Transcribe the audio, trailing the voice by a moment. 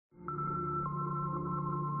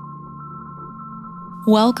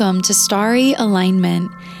Welcome to Starry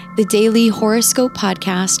Alignment, the daily horoscope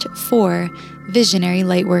podcast for visionary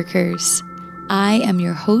lightworkers. I am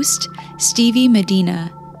your host, Stevie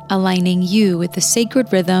Medina, aligning you with the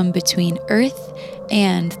sacred rhythm between Earth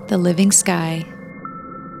and the living sky.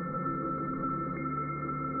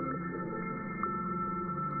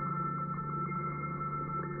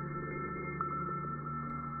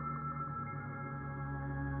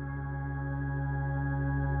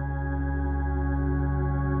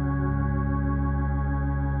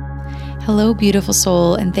 Hello, beautiful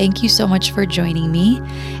soul, and thank you so much for joining me.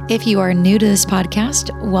 If you are new to this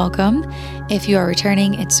podcast, welcome. If you are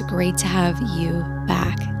returning, it's great to have you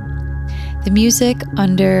back. The music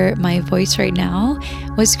under my voice right now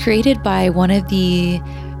was created by one of the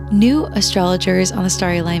new astrologers on the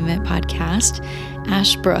Starry Alignment podcast,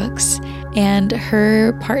 Ash Brooks, and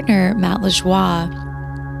her partner, Matt Lajoie,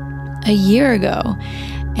 a year ago.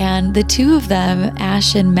 And the two of them,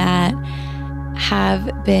 Ash and Matt, have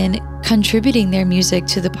been contributing their music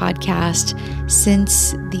to the podcast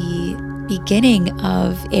since the beginning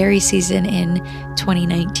of Aries season in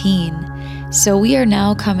 2019. So we are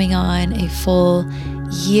now coming on a full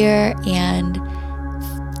year and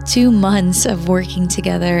 2 months of working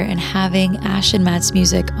together and having Ash and Matt's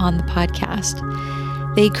music on the podcast.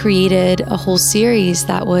 They created a whole series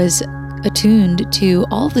that was attuned to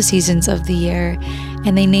all the seasons of the year,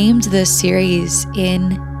 and they named the series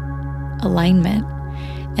In Alignment.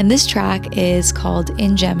 And this track is called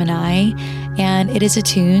In Gemini, and it is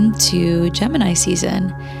attuned to Gemini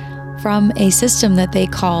season from a system that they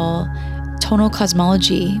call tonal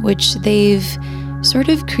cosmology, which they've sort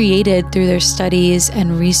of created through their studies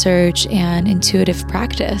and research and intuitive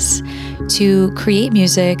practice to create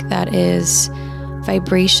music that is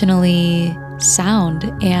vibrationally sound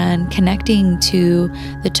and connecting to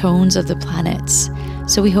the tones of the planets.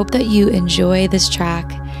 So we hope that you enjoy this track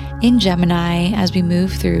in Gemini as we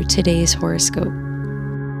move through today's horoscope.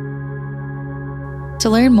 To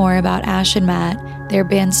learn more about Ash and Matt, their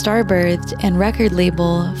band Starbirthed, and record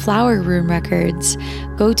label Flower Room Records,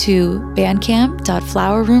 go to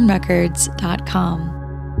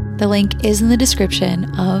bandcamp.flowerroomrecords.com. The link is in the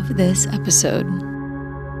description of this episode.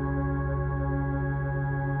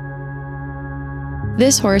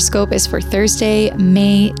 This horoscope is for Thursday,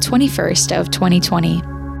 May 21st of 2020.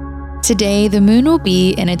 Today, the moon will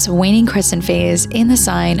be in its waning crescent phase in the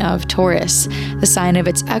sign of Taurus, the sign of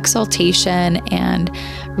its exaltation and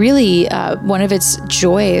really one of its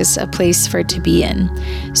joys, a place for it to be in.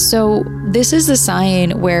 So this is the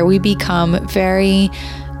sign where we become very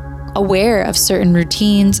aware of certain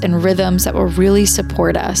routines and rhythms that will really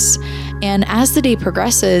support us. And as the day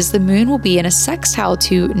progresses, the moon will be in a sextile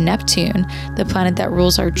to Neptune, the planet that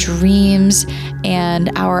rules our dreams and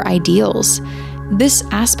our ideals. This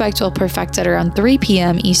aspect will perfect at around 3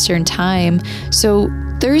 p.m. Eastern Time. So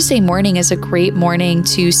Thursday morning is a great morning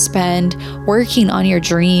to spend working on your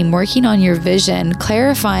dream, working on your vision,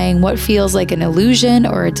 clarifying what feels like an illusion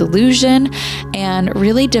or a delusion, and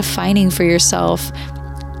really defining for yourself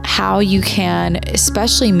how you can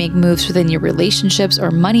especially make moves within your relationships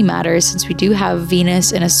or money matters, since we do have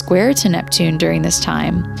Venus in a square to Neptune during this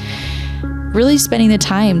time. Really spending the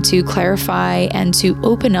time to clarify and to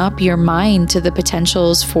open up your mind to the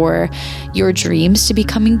potentials for your dreams to be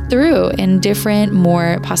coming through in different,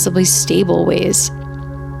 more possibly stable ways.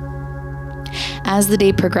 As the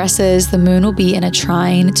day progresses, the moon will be in a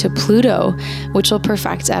trine to Pluto, which will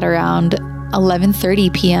perfect at around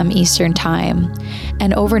 11:30 p.m. Eastern Time.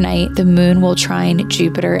 And overnight, the moon will trine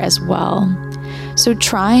Jupiter as well. So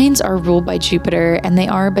trines are ruled by Jupiter, and they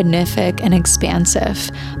are benefic and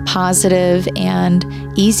expansive, positive and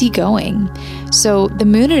easygoing. So the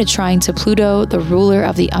moon in a trine to Pluto, the ruler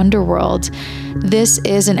of the underworld, this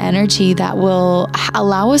is an energy that will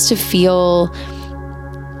allow us to feel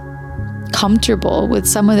comfortable with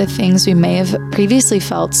some of the things we may have previously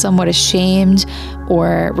felt somewhat ashamed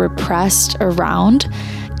or repressed around.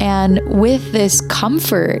 And with this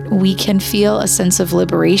comfort, we can feel a sense of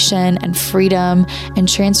liberation and freedom and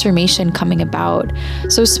transformation coming about.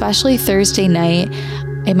 So especially Thursday night,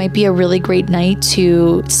 it might be a really great night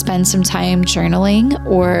to spend some time journaling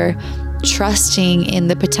or trusting in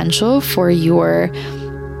the potential for your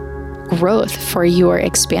growth, for your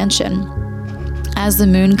expansion. As the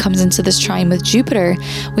moon comes into this trine with Jupiter,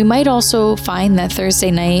 we might also find that Thursday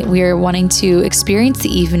night we are wanting to experience the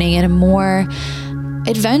evening in a more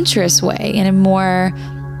adventurous way, in a more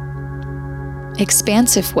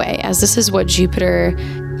expansive way, as this is what Jupiter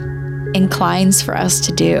inclines for us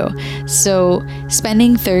to do. So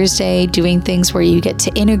spending Thursday doing things where you get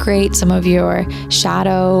to integrate some of your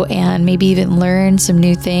shadow and maybe even learn some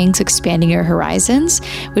new things, expanding your horizons,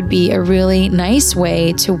 would be a really nice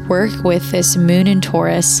way to work with this moon in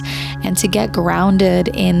Taurus and to get grounded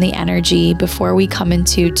in the energy before we come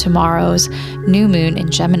into tomorrow's new moon in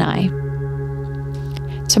Gemini.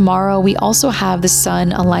 Tomorrow, we also have the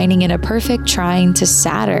sun aligning in a perfect trine to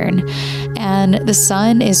Saturn. And the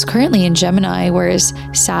sun is currently in Gemini, whereas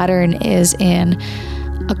Saturn is in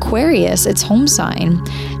Aquarius, its home sign.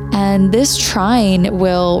 And this trine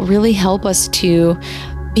will really help us to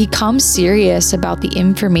become serious about the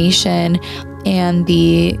information and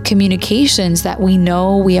the communications that we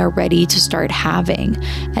know we are ready to start having.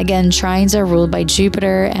 Again, trines are ruled by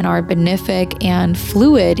Jupiter and are benefic and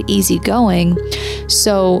fluid, easygoing.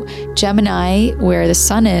 So Gemini, where the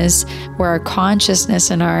sun is, where our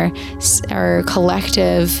consciousness and our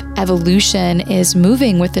collective evolution is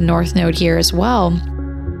moving with the North Node here as well.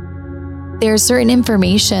 There's certain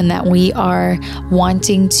information that we are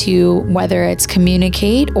wanting to, whether it's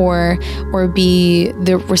communicate or be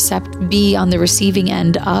on the receiving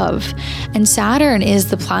end of. And Saturn is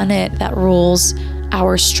the planet that rules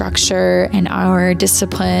our structure and our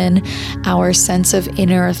discipline, our sense of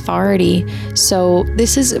inner authority. So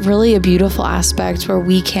this is really a beautiful aspect where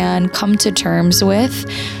we can come to terms with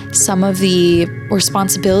some of the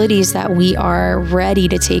responsibilities that we are ready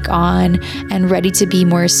to take on and ready to be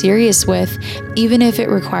more serious with, even if it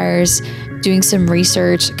requires doing some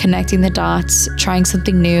research, connecting the dots, trying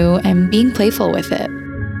something new, and being playful with it.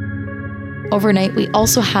 Overnight, we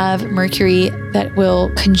also have Mercury that will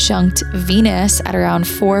conjunct Venus at around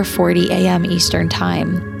 4:40 a.m. Eastern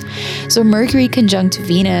Time. So Mercury conjunct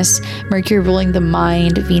Venus, Mercury ruling the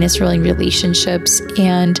mind, Venus ruling relationships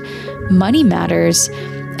and money matters.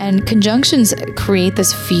 And conjunctions create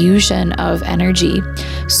this fusion of energy.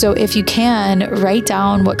 So if you can, write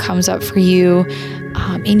down what comes up for you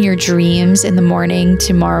in your dreams in the morning,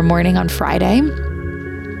 tomorrow morning on Friday.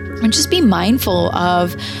 And just be mindful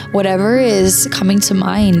of whatever is coming to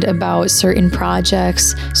mind about certain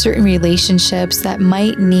projects, certain relationships that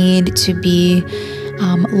might need to be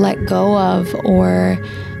let go of or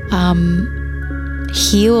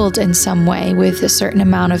healed in some way with a certain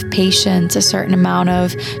amount of patience, a certain amount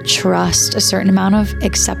of trust, a certain amount of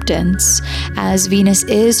acceptance, as Venus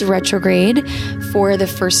is retrograde for the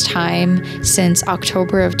first time since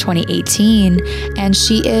October of 2018. And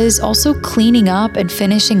she is also cleaning up and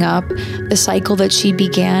finishing up the cycle that she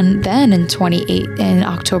began then in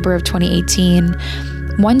October of 2018.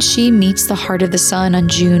 Once she meets the heart of the sun on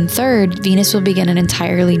June 3rd, Venus will begin an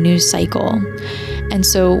entirely new cycle. And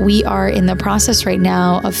so we are in the process right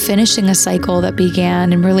now of finishing a cycle that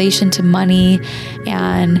began in relation to money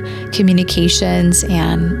and communications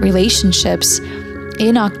and relationships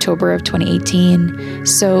in October of 2018.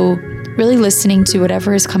 So really listening to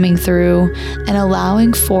whatever is coming through and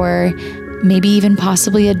allowing for maybe even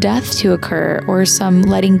possibly a death to occur or some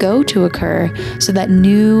letting go to occur so that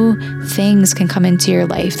new things can come into your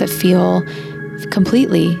life that feel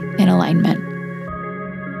completely in alignment.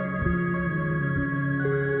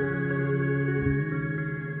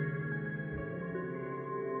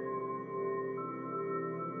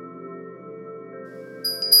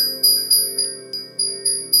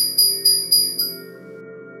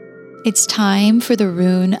 It's time for the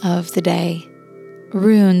rune of the day.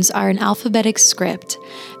 Runes are an alphabetic script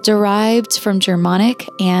derived from Germanic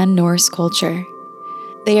and Norse culture.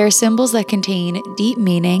 They are symbols that contain deep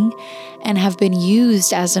meaning and have been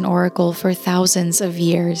used as an oracle for thousands of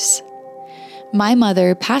years. My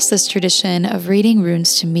mother passed this tradition of reading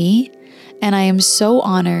runes to me, and I am so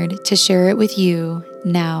honored to share it with you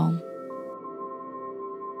now.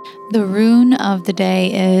 The rune of the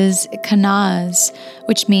day is Kanaz,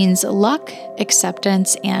 which means luck,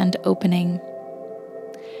 acceptance, and opening.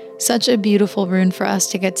 Such a beautiful rune for us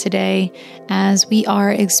to get today as we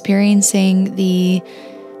are experiencing the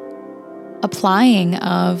applying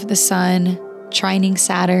of the sun, trining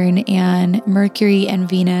Saturn, and Mercury and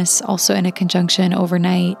Venus also in a conjunction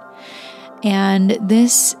overnight. And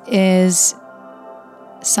this is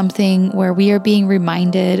something where we are being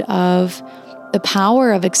reminded of the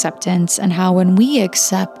power of acceptance and how when we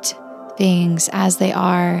accept things as they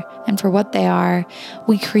are and for what they are,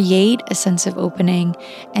 we create a sense of opening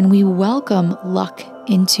and we welcome luck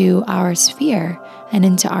into our sphere and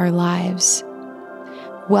into our lives.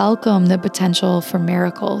 Welcome the potential for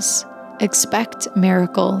miracles. Expect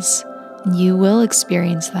miracles, and you will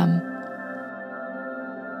experience them.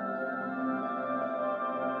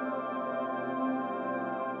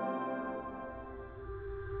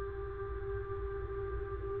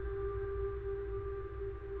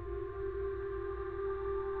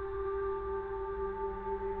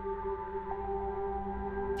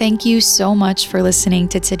 Thank you so much for listening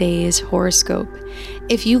to today's horoscope.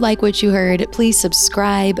 If you like what you heard, please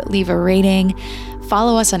subscribe, leave a rating,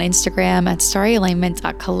 follow us on Instagram at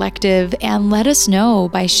starryalignment.collective, and let us know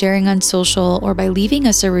by sharing on social or by leaving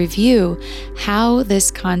us a review how this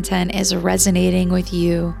content is resonating with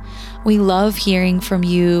you. We love hearing from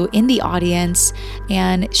you in the audience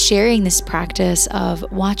and sharing this practice of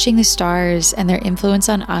watching the stars and their influence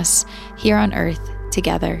on us here on Earth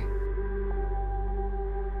together.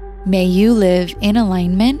 May you live in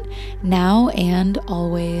alignment now and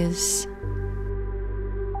always.